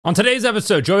On today's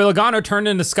episode, Joey Logano turned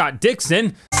into Scott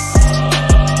Dixon.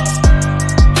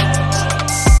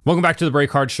 Welcome back to the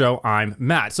BrakeHard Show. I'm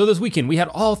Matt. So this weekend, we had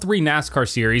all three NASCAR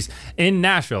series in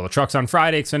Nashville. The Trucks on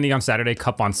Friday, Xfinity on Saturday,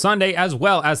 Cup on Sunday, as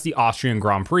well as the Austrian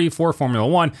Grand Prix for Formula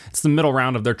One. It's the middle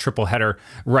round of their triple header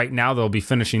right now. They'll be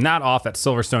finishing that off at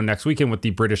Silverstone next weekend with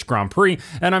the British Grand Prix,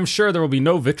 and I'm sure there will be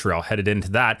no vitriol headed into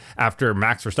that after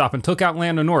Max Verstappen took out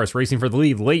Lando Norris, racing for the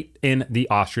lead late in the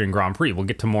Austrian Grand Prix. We'll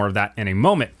get to more of that in a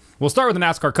moment. We'll start with the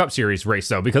NASCAR Cup Series race,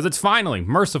 though, because it's finally,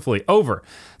 mercifully, over.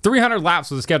 300 laps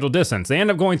was the scheduled distance. They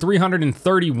end up going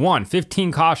 331,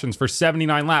 15 cautions for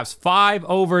 79 laps, 5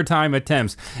 overtime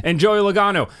attempts. And Joey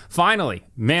Logano finally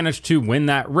managed to win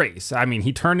that race. I mean,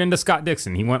 he turned into Scott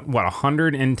Dixon. He went,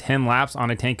 110 laps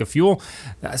on a tank of fuel?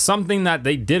 Something that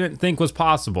they didn't think was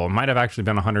possible. It might have actually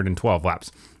been 112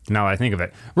 laps. Now that I think of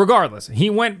it. Regardless, he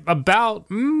went about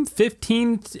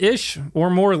 15-ish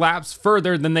or more laps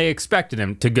further than they expected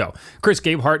him to go. Chris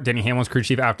Gabehart, Denny Hamlin's crew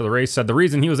chief after the race, said the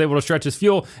reason he was able to stretch his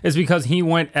fuel is because he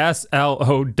went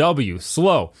SLOW,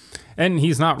 slow. And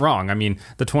he's not wrong. I mean,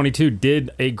 the 22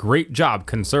 did a great job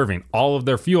conserving all of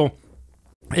their fuel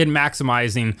in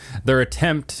maximizing their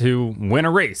attempt to win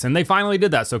a race. And they finally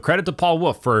did that. So credit to Paul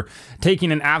Wolfe for taking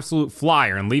an absolute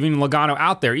flyer and leaving Logano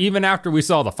out there, even after we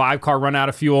saw the 5-car run out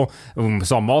of fuel. We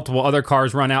saw multiple other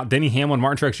cars run out. Denny Hamlin,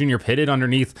 Martin Truex Jr. pitted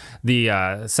underneath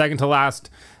the second to last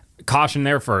caution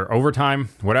there for overtime,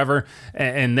 whatever.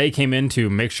 And they came in to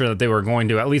make sure that they were going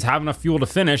to at least have enough fuel to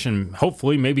finish, and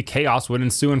hopefully maybe chaos would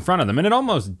ensue in front of them. And it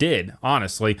almost did,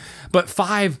 honestly. But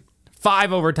five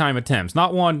overtime attempts,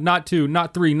 not 1, not 2,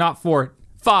 not 3, not 4,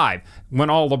 5.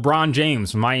 Went all LeBron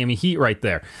James, Miami Heat right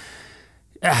there.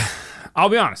 I'll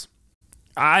be honest.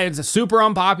 It's a super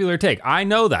unpopular take. I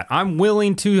know that. I'm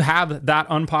willing to have that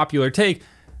unpopular take.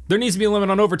 There needs to be a limit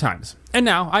on overtimes. And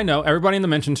now I know everybody in the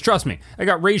mentions, trust me, I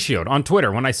got ratioed on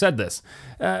Twitter when I said this.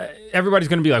 Everybody's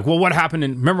going to be like, well,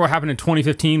 remember what happened in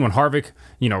 2015 when Harvick,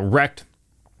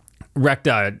 wrecked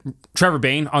Trevor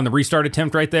Bayne on the restart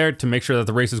attempt right there to make sure that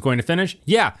the race is going to finish?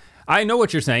 Yeah, I know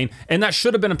what you're saying, and that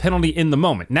should have been a penalty in the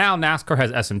moment. Now NASCAR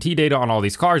has SMT data on all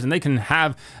these cars, and they can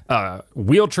have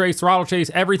wheel trace, throttle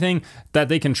chase, everything that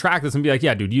they can track this and be like,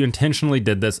 yeah, dude, you intentionally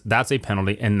did this. That's a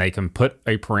penalty, and they can put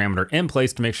a parameter in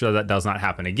place to make sure that does not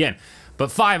happen again. But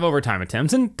 5 overtime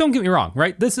attempts, and don't get me wrong,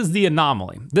 right? This is the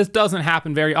anomaly. This doesn't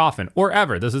happen very often, or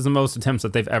ever. This is the most attempts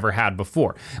that they've ever had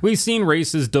before. We've seen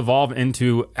races devolve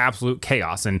into absolute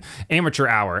chaos and amateur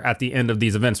hour at the end of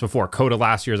these events before. COTA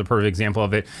last year is a perfect example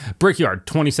of it. BrakeHard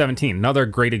 2017, another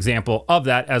great example of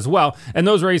that as well. And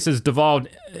those races devolved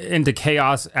into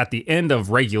chaos at the end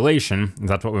of regulation,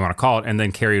 that's what we want to call it, and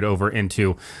then carried over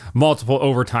into multiple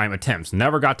overtime attempts.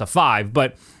 Never got to 5,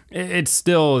 but it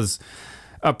still is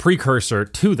a precursor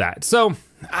to that. So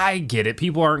I get it.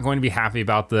 People aren't going to be happy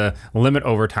about the limit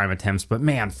overtime attempts, but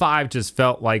man, 5 just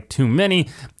felt like too many.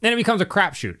 And it becomes a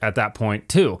crapshoot at that point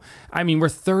too. I mean, we're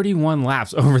 31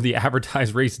 laps over the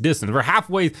advertised race distance. We're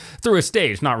halfway through a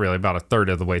stage, not really, about a third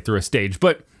of the way through a stage,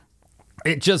 but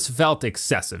it just felt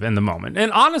excessive in the moment.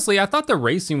 And honestly, I thought the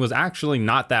racing was actually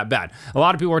not that bad. A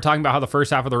lot of people were talking about how the first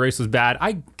half of the race was bad.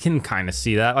 I can kind of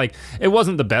see that. Like, it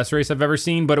wasn't the best race I've ever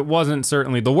seen, but it wasn't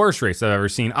certainly the worst race I've ever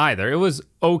seen either. It was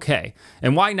okay.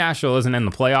 And why Nashville isn't in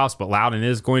the playoffs, but Loudon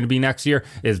is going to be next year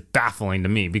is baffling to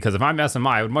me, because if I'm SMI,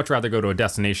 I would much rather go to a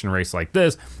destination race like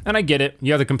this. And I get it.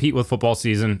 You have to compete with football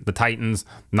season, the Titans,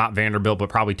 not Vanderbilt, but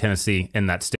probably Tennessee in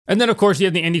that state. And then, of course, you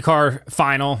have the IndyCar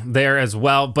final there as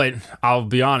well. But I'll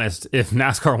be honest, if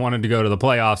NASCAR wanted to go to the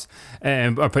playoffs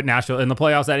and put Nashville in the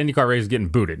playoffs, that IndyCar race is getting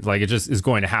booted. Like, it just is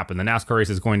going to happen. The NASCAR race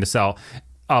is going to sell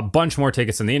a bunch more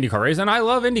tickets than the IndyCar race, and I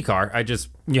love IndyCar.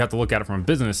 You have to look at it from a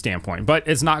business standpoint, but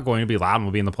it's not going to be loud, and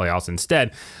we'll be in the playoffs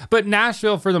instead. But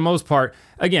Nashville, for the most part,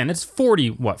 again, it's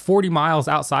 40 miles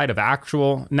outside of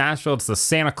actual Nashville. It's the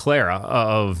Santa Clara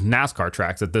of NASCAR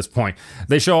tracks at this point.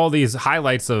 They show all these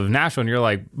highlights of Nashville, and you're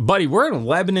like, buddy, we're in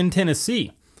Lebanon,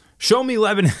 Tennessee. Show me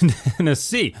Lebanon,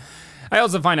 Tennessee. I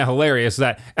also find it hilarious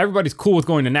that everybody's cool with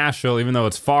going to Nashville, even though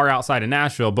it's far outside of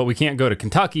Nashville, but we can't go to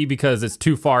Kentucky because it's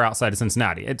too far outside of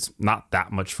Cincinnati. It's not that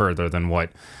much further than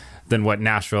what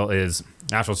Nashville is.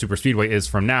 Nashville Superspeedway is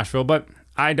from Nashville, but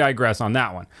I digress on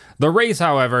that one. The race,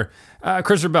 however,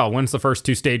 Christopher Bell wins the first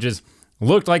 2 stages.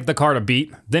 Looked like the car to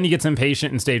beat. Then he gets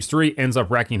impatient in stage 3, ends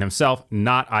up wrecking himself.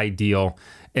 Not ideal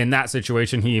in that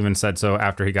situation. He even said so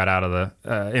after he got out of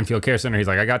the infield care center. He's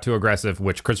like, I got too aggressive,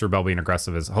 which Christopher Bell being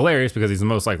aggressive is hilarious because he's the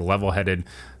most like level-headed,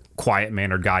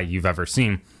 quiet-mannered guy you've ever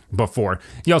seen before.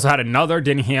 He also had another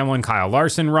Denny Hamlin, Kyle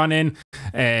Larson run in,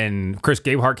 and Chris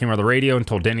Gabehart came on the radio and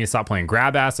told Denny to stop playing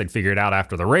grab ass. They'd figure it out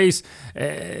after the race,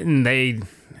 and they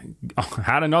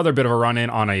had another bit of a run-in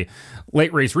on a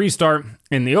late race restart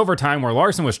in the overtime where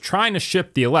Larson was trying to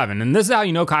ship the 11. And this is how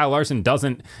you know Kyle Larson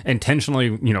doesn't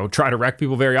intentionally, try to wreck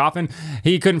people very often.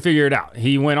 He couldn't figure it out.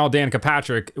 He went all Danica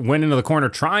Patrick, went into the corner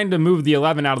trying to move the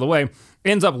 11 out of the way,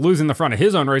 ends up losing the front of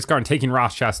his own race car and taking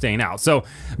Ross Chastain out. So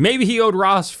maybe he owed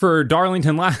Ross for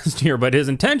Darlington last year, but his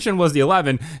intention was the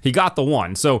 11. He got the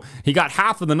 1. So he got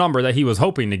half of the number that he was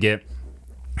hoping to get.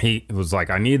 He was like,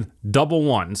 I need double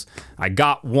 1s. I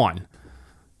got 1.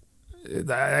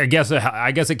 I guess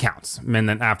it counts. And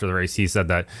then after the race, he said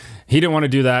that he didn't want to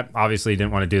do that. Obviously, he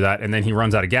didn't want to do that. And then he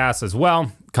runs out of gas as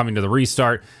well, coming to the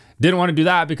restart. Didn't want to do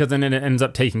that because then it ends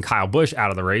up taking Kyle Busch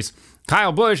out of the race.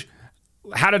 Kyle Busch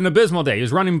had an abysmal day. He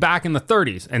was running back in the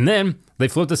 30s. And then they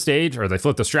flipped the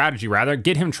strategy,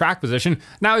 get him track position.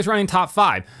 Now he's running top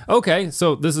 5. Okay,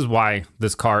 so this is why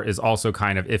this car is also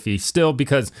kind of iffy still,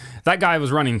 because that guy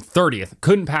was running 30th,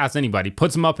 couldn't pass anybody,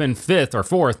 puts him up in 5th or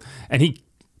 4th, and he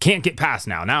can't get past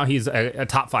now. Now he's a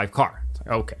top 5 car. It's like,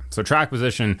 okay, so track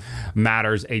position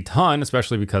matters a ton,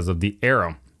 especially because of the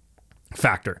aero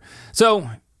factor. So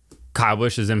Kyle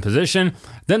Busch is in position.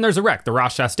 Then there's a wreck, the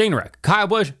Ross Chastain wreck. Kyle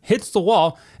Busch hits the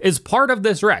wall, is part of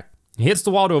this wreck. He hits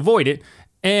the wall to avoid it,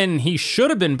 and he should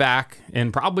have been back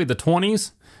in probably the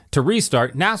 20s to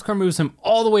restart. NASCAR moves him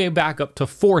all the way back up to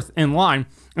 4th in line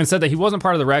and said that he wasn't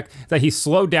part of the wreck, that he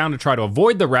slowed down to try to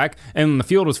avoid the wreck, and when the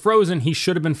field was frozen, he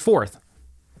should have been 4th.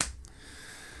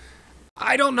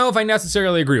 I don't know if I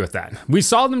necessarily agree with that. We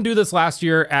saw them do this last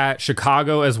year at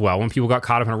Chicago as well. When people got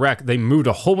caught up in a wreck, they moved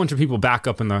a whole bunch of people back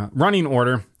up in the running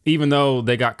order, even though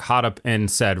they got caught up in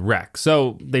said wreck.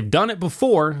 So they've done it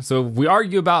before. So we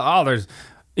argue about, there's,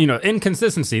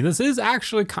 inconsistency. This is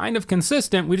actually kind of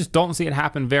consistent. We just don't see it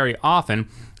happen very often.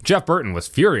 Jeff Burton was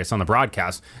furious on the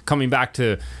broadcast coming back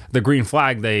to the green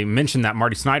flag. They mentioned that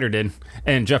Marty Snyder did,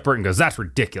 and Jeff Burton goes, "That's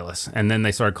ridiculous." And then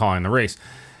they started calling the race.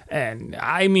 And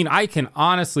I mean, I can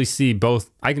honestly see both.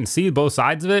 I can see both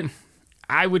sides of it.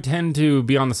 I would tend to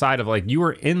be on the side of you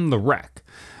were in the wreck.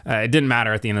 It didn't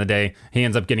matter at the end of the day. He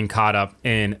ends up getting caught up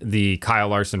in the Kyle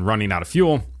Larson running out of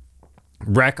fuel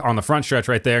wreck on the front stretch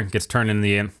right there. Gets turned into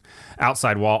the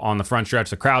outside wall on the front stretch.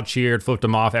 The crowd cheered, flipped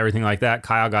him off, everything like that.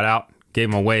 Kyle got out, gave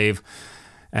him a wave,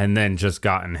 and then just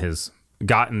got in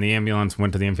the ambulance,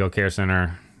 went to the infield care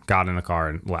center, got in the car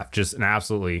and left. Just an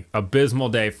absolutely abysmal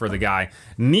day for the guy.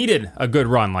 Needed a good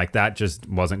run like that, just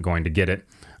wasn't going to get it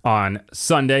on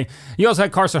Sunday. You also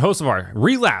had Carson Hocevar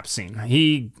relapsing.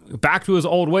 He back to his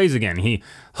old ways again. He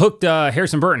hooked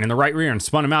Harrison Burton in the right rear and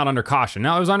spun him out under caution.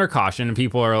 Now it was under caution, and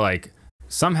people are like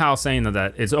somehow saying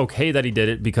that it's okay that he did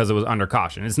it because it was under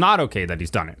caution. It's not okay that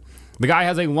he's done it. The guy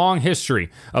has a long history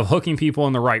of hooking people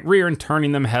in the right rear and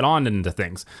turning them head on into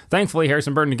things. Thankfully,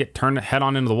 Harrison Burton didn't get turned head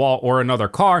on into the wall or another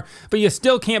car, but you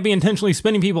still can't be intentionally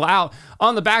spinning people out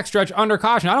on the backstretch under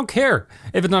caution. I don't care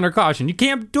if it's under caution. You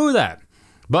can't do that.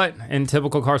 But in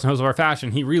typical Carson Hocevar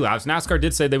fashion, he relapsed. NASCAR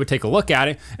did say they would take a look at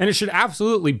it, and it should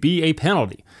absolutely be a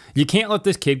penalty. You can't let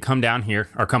this kid come down here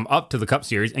or come up to the Cup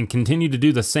Series and continue to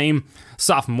do the same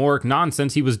sophomoric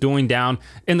nonsense he was doing down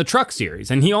in the Truck Series.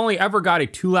 And he only ever got a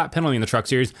 2-lap penalty in the Truck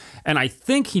Series, and I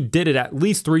think he did it at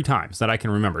least 3 times that I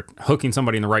can remember, hooking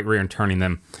somebody in the right rear and turning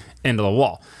them into the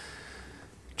wall.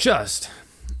 Just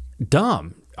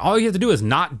dumb. All you have to do is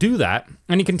not do that,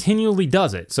 and he continually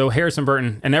does it. So Harrison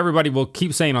Burton, and everybody will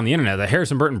keep saying on the internet that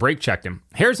Harrison Burton brake checked him.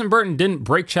 Harrison Burton didn't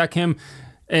brake check him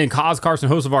and cause Carson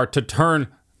Hocevar to turn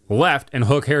left and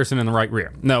hook Harrison in the right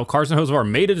rear. No, Carson Hocevar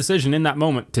made a decision in that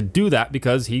moment to do that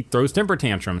because he throws temper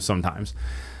tantrums sometimes.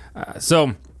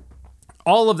 So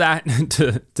all of that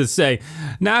to say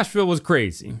Nashville was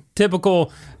crazy.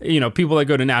 Typical, people that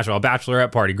go to Nashville, a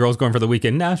bachelorette party, girls going for the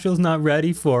weekend. Nashville's not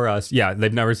ready for us. Yeah,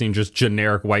 they've never seen just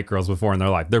generic white girls before in their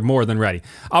life. They're more than ready.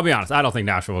 I'll be honest, I don't think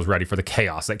Nashville was ready for the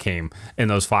chaos that came in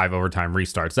those 5 overtime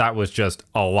restarts. That was just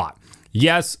a lot.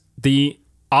 Yes, the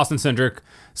Austin Cindric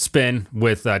spin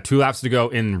with 2 laps to go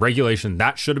in regulation,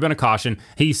 that should have been a caution.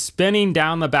 He's spinning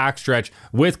down the backstretch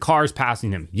with cars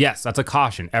passing him. Yes, that's a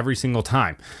caution every single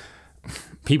time.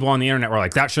 People on the internet were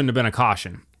like, that shouldn't have been a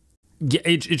caution. Yeah,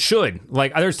 it should.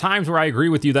 There's times where I agree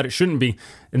with you that it shouldn't be.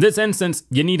 In this instance,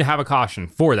 you need to have a caution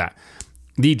for that.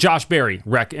 The Josh Berry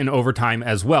wreck in overtime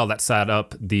as well, that set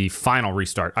up the final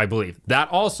restart, I believe. That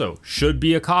also should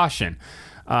be a caution.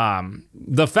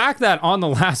 The fact that on the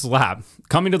last lap,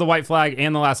 coming to the white flag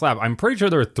and the last lap, I'm pretty sure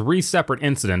there were 3 separate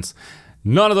incidents.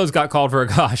 None of those got called for a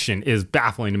caution is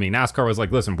baffling to me. NASCAR was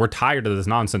like, listen, we're tired of this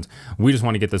nonsense. We just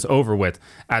want to get this over with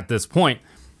at this point,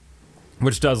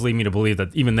 which does lead me to believe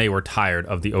that even they were tired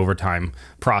of the overtime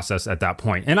process at that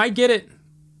point. And I get it.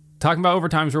 Talking about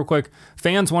overtimes real quick,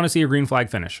 fans want to see a green flag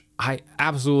finish. I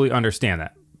absolutely understand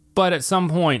that. but at some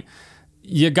point,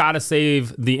 you got to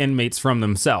save the inmates from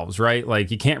themselves, right?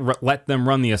 Like, you can't let them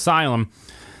run the asylum.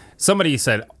 Somebody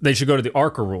said they should go to the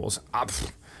ARCA rules.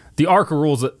 The ARCA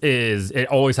rules is it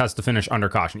always has to finish under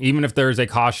caution. Even if there's a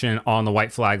caution on the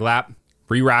white flag lap,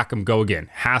 re-rack them, go again.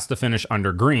 Has to finish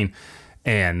under green.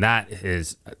 And that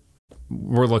is,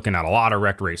 we're looking at a lot of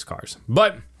wrecked race cars.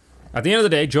 But at the end of the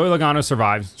day, Joey Logano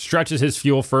survives, stretches his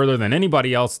fuel further than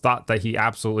anybody else thought that he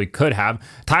absolutely could have.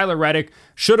 Tyler Reddick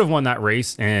should have won that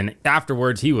race, and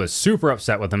afterwards he was super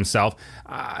upset with himself.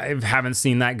 I haven't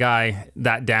seen that guy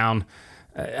that down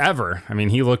ever. I mean,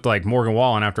 he looked like Morgan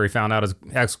Wallen after he found out his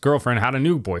ex-girlfriend had a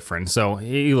new boyfriend, so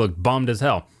he looked bummed as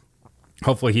hell.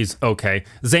 Hopefully he's okay.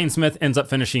 Zane Smith ends up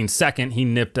finishing second. He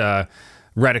nipped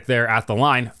Reddick there at the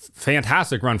line.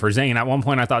 Fantastic run for Zane. At one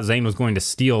point, I thought Zane was going to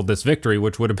steal this victory,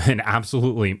 which would have been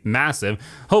absolutely massive.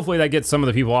 Hopefully that gets some of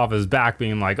the people off his back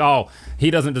being like, oh,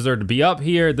 he doesn't deserve to be up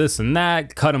here, this and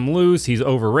that, cut him loose, he's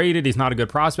overrated, he's not a good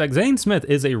prospect. Zane Smith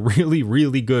is a really,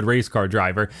 really good race car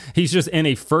driver. He's just in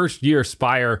a first-year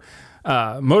Spire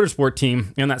motorsport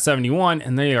team in that 71,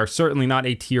 and they are certainly not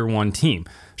a tier 1 team.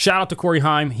 Shout out to Corey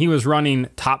Heim. He was running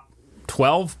top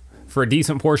 12 for a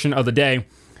decent portion of the day.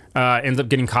 Ends up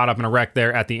getting caught up in a wreck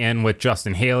there at the end with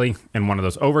Justin Haley in one of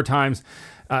those overtimes.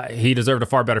 He deserved a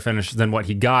far better finish than what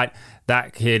he got.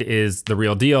 That kid is the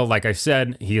real deal. Like I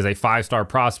said, he is a 5-star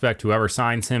prospect. Whoever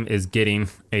signs him is getting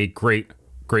a great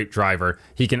driver.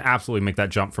 He can absolutely make that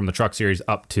jump from the Truck Series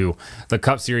up to the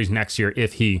Cup Series next year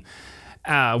if he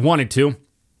wanted to.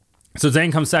 So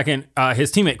Zane comes second.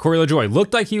 His teammate, Corey LaJoie,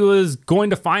 looked like he was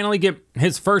going to finally get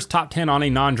his first top 10 on a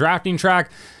non-drafting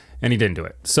track, and he didn't do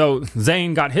it. So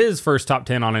Zane got his first top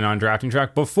 10 on a non-drafting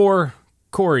track before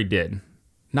Corey did.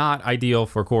 Not ideal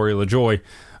for Corey LaJoie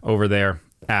over there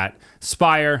at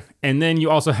Spire. And then you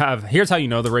also have, here's how you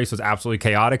know the race was absolutely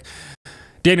chaotic.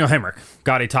 Daniel Hemrick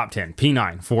got a top 10,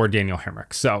 P9 for Daniel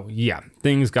Hemrick. So yeah,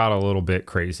 things got a little bit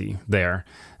crazy there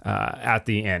at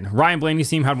the end. Ryan Blaney's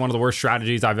team had one of the worst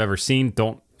strategies I've ever seen.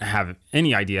 Don't have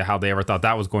any idea how they ever thought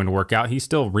that was going to work out. He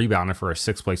still rebounded for a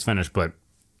 6th place finish, but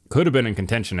could have been in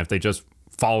contention if they just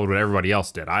followed what everybody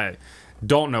else did. I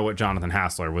don't know what Jonathan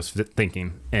Hassler was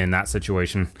thinking in that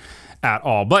situation at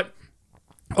all. But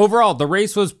overall, the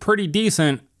race was pretty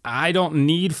decent. I don't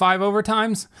need 5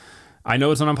 overtimes. I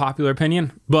know it's an unpopular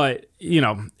opinion, but you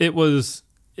know, it was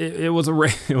a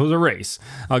race.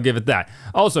 I'll give it that.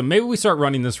 Also, maybe we start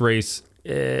running this race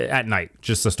at night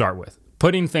just to start with.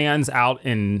 Putting fans out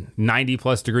in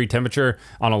 90+ degree temperature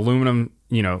on aluminum,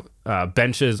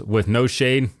 benches with no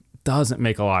shade doesn't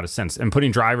make a lot of sense. And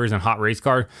putting drivers in hot race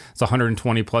car, it's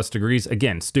 120+ degrees.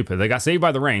 Again, stupid. They got saved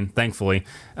by the rain, thankfully,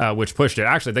 which pushed it.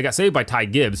 Actually, they got saved by Ty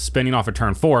Gibbs spinning off of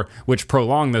turn 4, which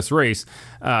prolonged this race,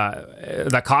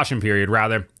 that caution period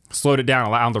rather, slowed it down,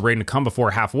 allowed the rain to come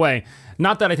before halfway.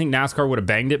 Not that I think NASCAR would have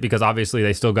banged it, because obviously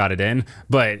they still got it in,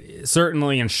 but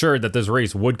certainly ensured that this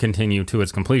race would continue to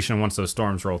its completion once those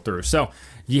storms rolled through. So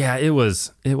yeah, it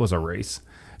was a race.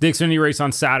 The Xfinity race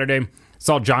on Saturday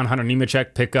saw John Hunter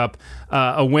Nemechek pick up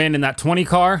a win in that 20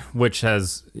 car, which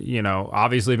has,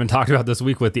 obviously been talked about this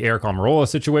week with the Eric Almirola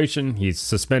situation. He's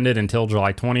suspended until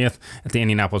July 20th at the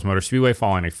Indianapolis Motor Speedway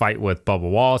following a fight with Bubba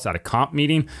Wallace at a comp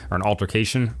meeting, or an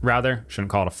altercation, rather.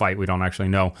 Shouldn't call it a fight. We don't actually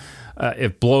know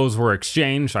if blows were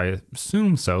exchanged. I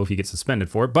assume so if he gets suspended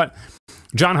for it. But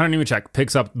John Hunter Nemechek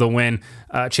picks up the win.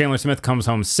 Chandler Smith comes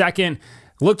home second.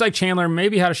 Looked like Chandler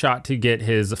maybe had a shot to get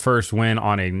his first win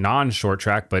on a non-short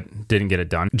track, but didn't get it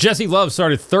done. Jesse Love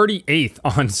started 38th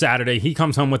on Saturday. He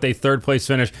comes home with a 3rd place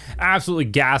finish. Absolutely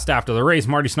gassed after the race.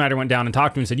 Marty Snyder went down and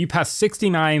talked to him and said, "You passed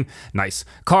 69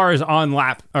 cars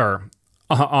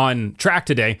on track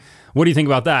today. What do you think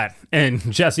about that?"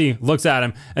 And Jesse looks at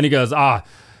him and he goes,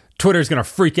 Twitter's going to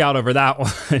freak out over that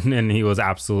one. And he was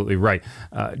absolutely right.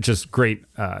 Just great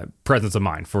presence of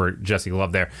mind for Jesse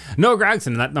Love there. Noah Gragson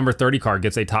in that number 30 car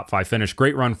gets a top 5 finish.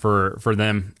 Great run for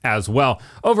them as well.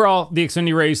 Overall, the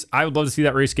Xfinity race, I would love to see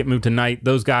that race get moved tonight.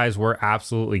 Those guys were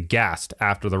absolutely gassed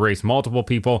after the race. Multiple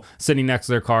people sitting next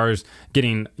to their cars,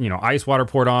 getting, ice water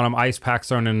poured on them, ice packs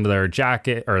thrown into their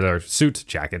jacket, or their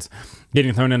jackets,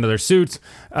 getting thrown into their suits,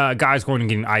 guys going and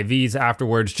getting IVs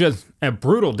afterwards. Just a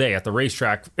brutal day at the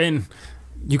racetrack, and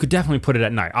you could definitely put it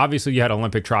at night. Obviously, you had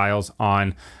Olympic trials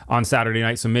on Saturday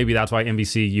night, so maybe that's why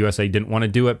NBC USA didn't want to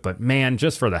do it. But man,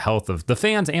 just for the health of the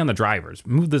fans and the drivers,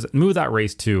 move that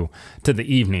race to the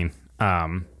evening,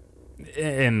 and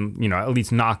at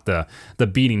least knock the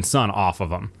beating sun off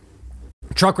of them.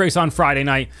 Truck race on Friday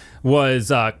night was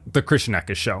the Christian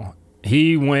Eckes show.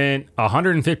 He went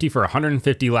 150 for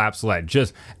 150 laps led.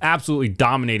 Just absolutely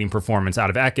dominating performance out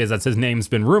of Ekes. That's his name's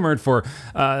been rumored for,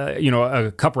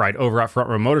 a cup ride over at Front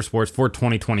Row Motorsports for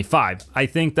 2025. I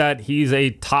think that he's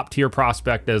a top tier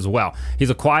prospect as well.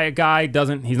 He's a quiet guy.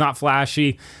 He's not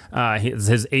flashy.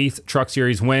 His 8th Truck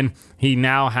Series win. He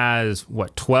now has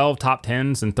 12 top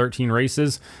 10s and 13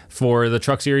 races for the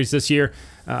Truck Series this year,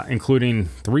 including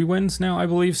 3 wins now, I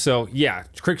believe. So yeah,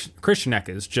 Christian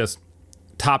Ekes just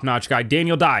top-notch guy.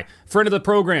 Daniel Dye, friend of the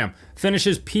program,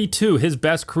 finishes P2, his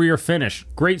best career finish.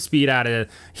 Great speed out of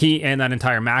he and that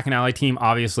entire McAnally team.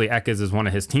 Obviously, Ekes is one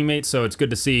of his teammates, so it's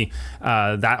good to see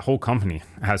that whole company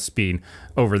has speed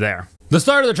over there. The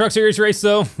start of the Truck Series race,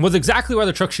 though, was exactly why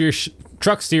the Truck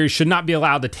Series should not be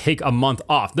allowed to take a month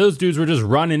off. Those dudes were just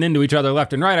running into each other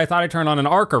left and right. I thought I turned on an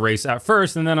ARCA race at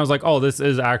first, and then I was like, oh, this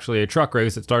is actually a truck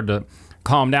race. It started to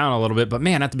calm down a little bit, but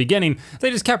man, at the beginning they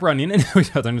just kept running into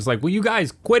each other, and it's like, will you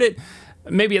guys quit it?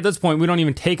 Maybe at this point we don't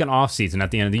even take an off season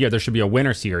at the end of the year. There should be a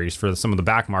winter series for some of the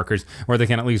back markers where they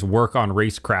can at least work on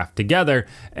racecraft together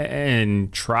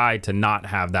and try to not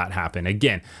have that happen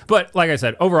again. But like I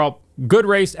said, overall good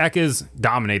race. Ekes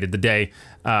dominated the day.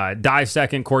 Dye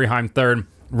second, Corey Heim third,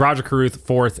 Roger Carruth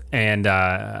fourth, and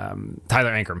Tyler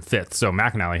Ankrum fifth. So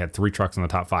McAnally had 3 trucks in the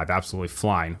top 5, absolutely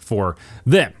flying for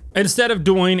them. Instead of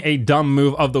doing a dumb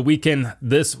move of the weekend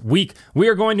this week, we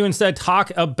are going to instead talk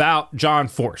about John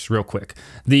Force real quick.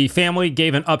 The family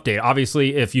gave an update.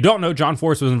 Obviously, if you don't know, John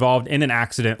Force was involved in an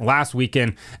accident last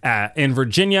weekend in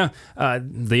Virginia.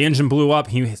 The engine blew up.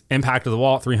 He impacted the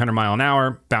wall at 300 mile an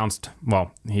hour,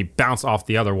 he bounced off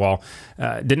the other wall.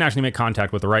 Didn't actually make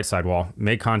contact with the right side wall,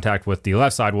 made contact with the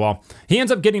left side wall. He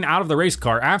ends up getting out of the race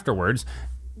car afterwards,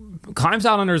 climbs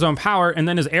out under his own power, and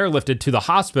then is airlifted to the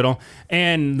hospital.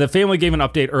 And the family gave an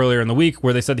update earlier in the week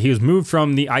where they said he was moved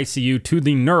from the ICU to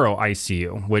the neuro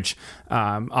ICU, which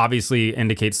obviously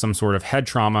indicates some sort of head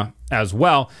trauma as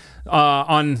well.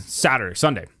 On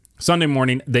Sunday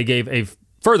morning, they gave a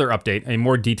further update, a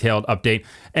more detailed update.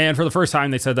 And for the first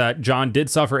time, they said that John did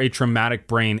suffer a traumatic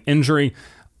brain injury.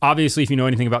 Obviously, if you know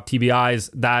anything about TBIs,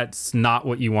 that's not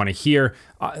what you want to hear.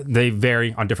 They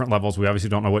vary on different levels. We obviously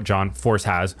don't know what John Force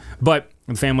has, but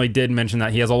the family did mention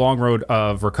that he has a long road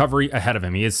of recovery ahead of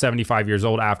him. He is 75 years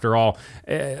old after all.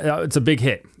 It's a big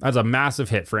hit. That's a massive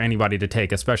hit for anybody to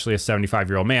take, especially a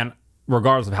 75-year-old man,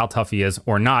 regardless of how tough he is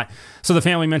or not. So the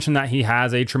family mentioned that he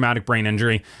has a traumatic brain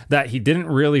injury, that he didn't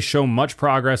really show much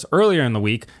progress earlier in the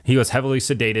week. He was heavily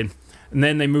sedated, and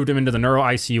then they moved him into the neuro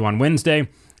ICU on Wednesday.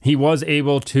 He was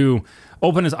able to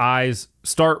open his eyes,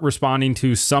 start responding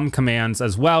to some commands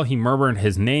as well. He murmured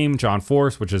his name, John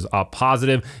Force, which is a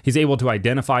positive. He's able to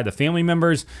identify the family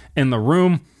members in the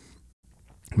room.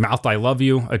 Mouthed "I love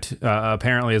you,"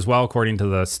 apparently as well, according to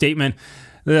the statement.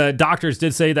 The doctors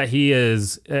did say that he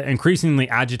is increasingly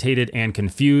agitated and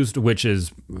confused, which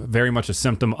is very much a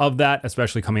symptom of that,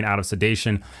 especially coming out of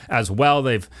sedation as well.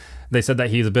 They said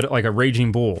that he's a bit like a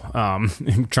raging bull,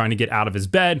 trying to get out of his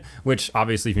bed, which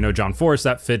obviously, if you know John Force,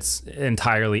 that fits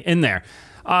entirely in there.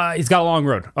 He's got a long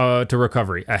road to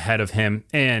recovery ahead of him.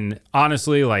 And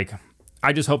honestly,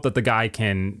 I just hope that the guy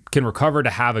can recover to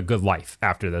have a good life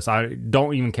after this. I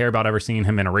don't even care about ever seeing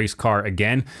him in a race car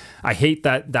again. I hate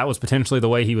that that was potentially the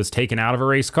way he was taken out of a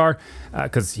race car,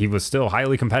 because he was still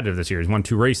highly competitive this year. He's won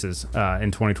 2 races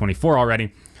in 2024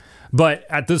 already. But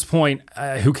at this point,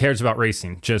 who cares about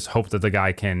racing? Just hope that the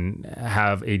guy can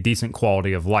have a decent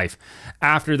quality of life.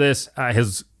 After this,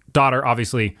 his daughter,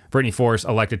 obviously, Brittany Force,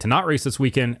 elected to not race this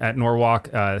weekend at Norwalk.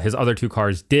 His other 2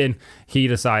 cars did. She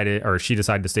decided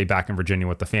to stay back in Virginia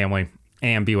with the family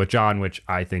and be with John, which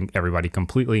I think everybody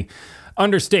completely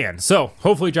understands. So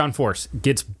hopefully John Force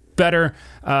gets better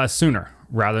sooner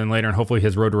rather than later, and hopefully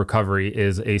his road to recovery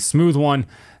is a smooth one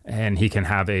and he can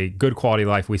have a good quality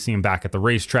life. We see him back at the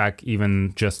racetrack,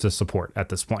 even just to support at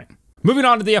this point. Moving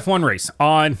on to the F1 race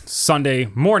on Sunday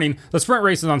morning. The sprint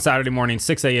race is on Saturday morning,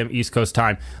 6 a.m. East Coast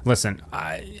time. Listen,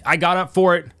 I got up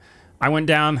for it. I went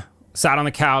down, sat on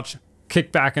the couch,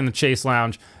 kicked back in the Chase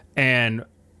Lounge, and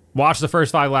watched the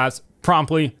first 5 laps,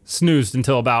 promptly snoozed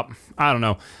until about,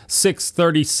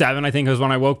 6:37, I think was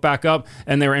when I woke back up,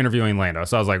 and they were interviewing Lando.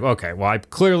 So I was like, okay, well, I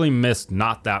clearly missed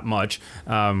not that much.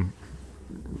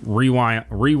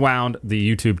 Rewound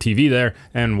the YouTube TV there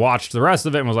and watched the rest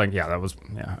of it and was like, yeah,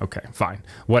 okay, fine,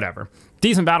 whatever.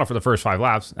 Decent battle for the first 5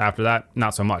 laps. After that,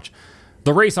 not so much.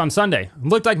 The race on Sunday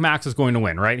looked like Max is going to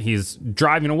win, right? He's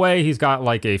driving away. He's got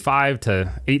like a 5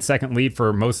 to 8 second lead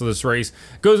for most of this race.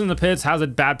 Goes in the pits, has a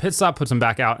bad pit stop, puts him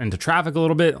back out into traffic a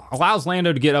little bit, allows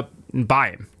Lando to get up and by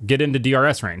him, get into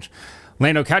DRS range.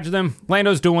 Lando catches them.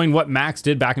 Lando's doing what Max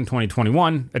did back in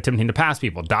 2021, attempting to pass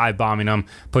people, dive bombing them,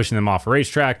 pushing them off a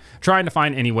racetrack, trying to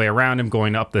find any way around him,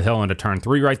 going up the hill into turn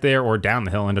 3 right there, or down the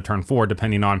hill into turn 4,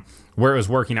 depending on where it was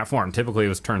working out for him. Typically, it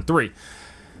was turn 3.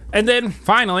 And then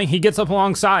finally, he gets up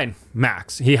alongside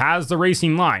Max. He has the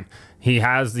racing line. He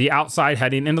has the outside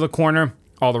heading into the corner.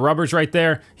 All the rubber's right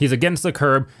there. He's against the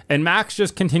curb, and Max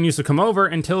just continues to come over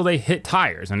until they hit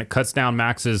tires, and it cuts down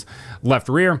Max's left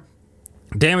rear,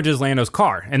 damages Lando's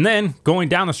car. And then going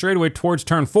down the straightaway towards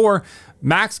turn 4,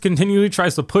 Max continually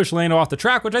tries to push Lando off the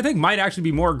track, which I think might actually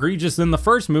be more egregious than the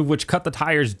first move, which cut the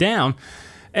tires down.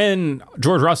 And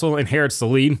George Russell inherits the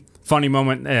lead. Funny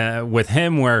moment with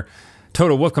him where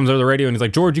Toto Wolff comes over the radio and he's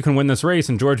like, George, you can win this race.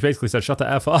 And George basically said, shut the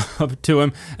F up to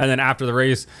him. And then after the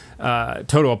race,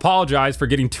 Toto apologized for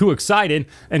getting too excited.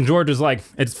 And George is like,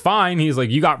 it's fine. He's like,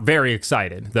 you got very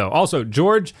excited, though. Also,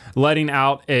 George letting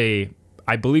out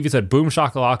I believe he said boom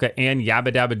shakalaka and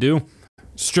yabba dabba doo.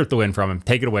 Strip the win from him.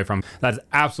 Take it away from him. That's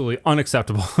absolutely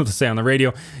unacceptable to say on the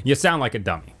radio. You sound like a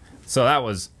dummy. So that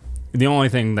was the only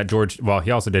thing that George, well,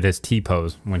 he also did his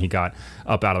T-pose when he got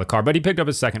up out of the car, but he picked up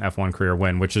his second F1 career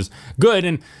win, which is good.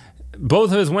 And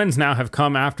both of his wins now have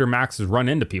come after Max has run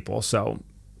into people. So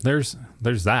there's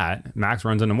that. Max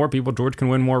runs into more people. George can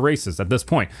win more races at this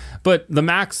point. But the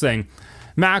Max thing,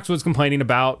 Max was complaining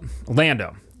about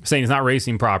Lando, saying he's not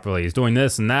racing properly. He's doing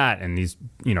this and that, and he's,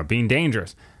 being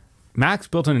dangerous. Max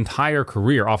built an entire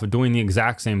career off of doing the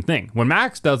exact same thing. When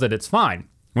Max does it, it's fine.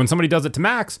 When somebody does it to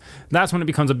Max, that's when it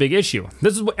becomes a big issue.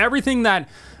 This is everything that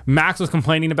Max was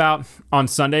complaining about on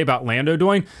Sunday about Lando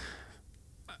doing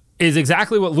is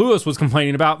exactly what Lewis was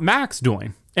complaining about Max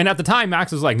doing. And at the time,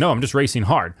 Max was like, no, I'm just racing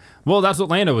hard. Well, that's what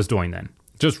Lando was doing then,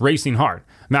 just racing hard.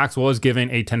 Max was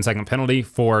given a 10-second penalty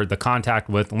for the contact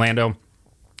with Lando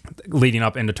leading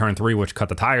up into turn 3, which cut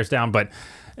the tires down, but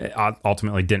it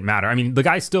ultimately didn't matter. I mean, the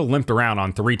guy still limped around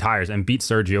on 3 tires and beat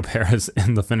Sergio Perez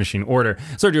in the finishing order.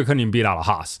 Sergio couldn't even beat out a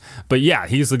Haas. But yeah,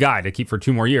 he's the guy to keep for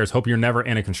 2 more years. Hope you're never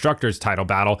in a constructors title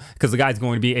battle, because the guy's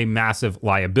going to be a massive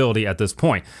liability at this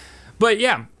point. But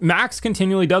yeah, Max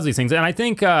continually does these things. And I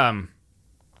think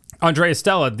Andrea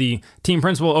Stella, the team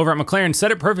principal over at McLaren, said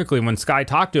it perfectly when Sky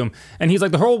talked to him. And he's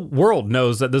like, the whole world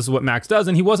knows that this is what Max does,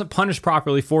 and he wasn't punished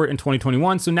properly for it in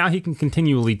 2021, so now he can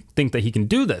continually think that he can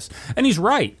do this. And he's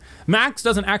right. Max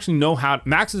doesn't actually know how.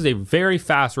 Max is a very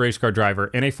fast race car driver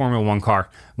in a Formula 1 car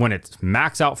when it's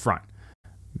Max out front,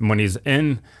 when he's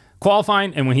in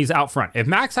qualifying and when he's out front. If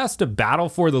Max has to battle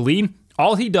for the lead,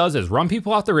 all he does is run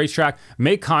people off the racetrack,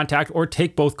 make contact, or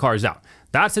take both cars out.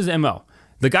 That's his MO.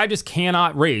 The guy just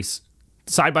cannot race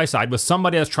side by side with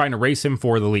somebody that's trying to race him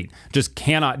for the lead. Just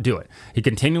cannot do it. He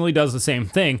continually does the same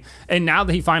thing. And now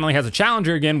that he finally has a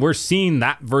challenger again, we're seeing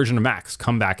that version of Max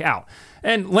come back out.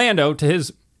 And Lando, to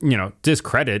his,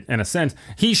 discredit in a sense,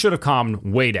 he should have calmed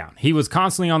way down. He was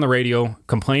constantly on the radio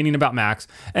complaining about Max.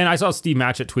 And I saw Steve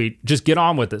Matchett tweet, just get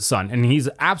on with it, son. And he's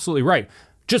absolutely right.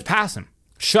 Just pass him.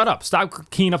 Shut up. Stop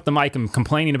keying up the mic and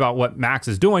complaining about what Max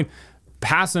is doing.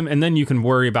 Pass him, and then you can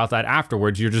worry about that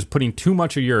afterwards. You're just putting too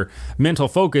much of your mental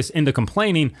focus into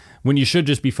complaining when you should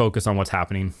just be focused on what's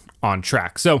happening on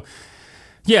track. So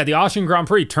yeah, the Austrian Grand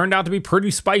Prix turned out to be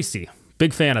pretty spicy.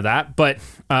 Big fan of that, but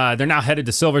they're now headed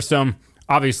to Silverstone.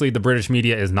 Obviously, the British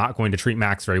media is not going to treat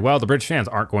Max very well. The British fans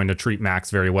aren't going to treat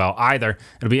Max very well either.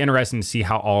 It'll be interesting to see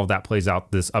how all of that plays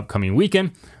out this upcoming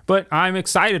weekend, but I'm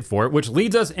excited for it, which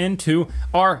leads us into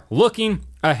our Looking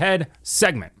Ahead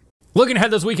segment. Looking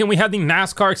ahead this weekend, we have the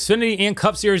NASCAR Xfinity and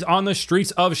Cup Series on the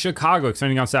streets of Chicago.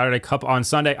 Xfinity on Saturday, Cup on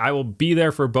Sunday. I will be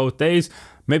there for both days.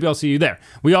 Maybe I'll see you there.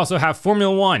 We also have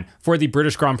Formula 1 for the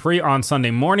British Grand Prix on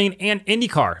Sunday morning, and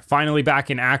IndyCar finally back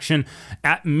in action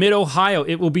at Mid-Ohio.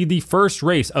 It will be the first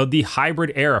race of the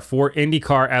hybrid era for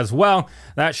IndyCar as well.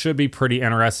 That should be pretty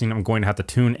interesting. I'm going to have to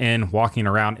tune in walking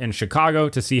around in Chicago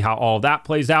to see how all that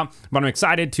plays out. But I'm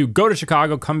excited to go to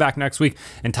Chicago, come back next week,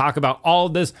 and talk about all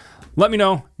of this. Let me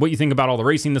know what you think about all the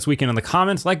racing this weekend in the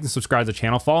comments. Like and subscribe to the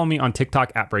channel. Follow me on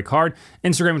TikTok at BrakeHard,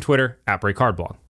 Instagram and Twitter at BrakeHardblog.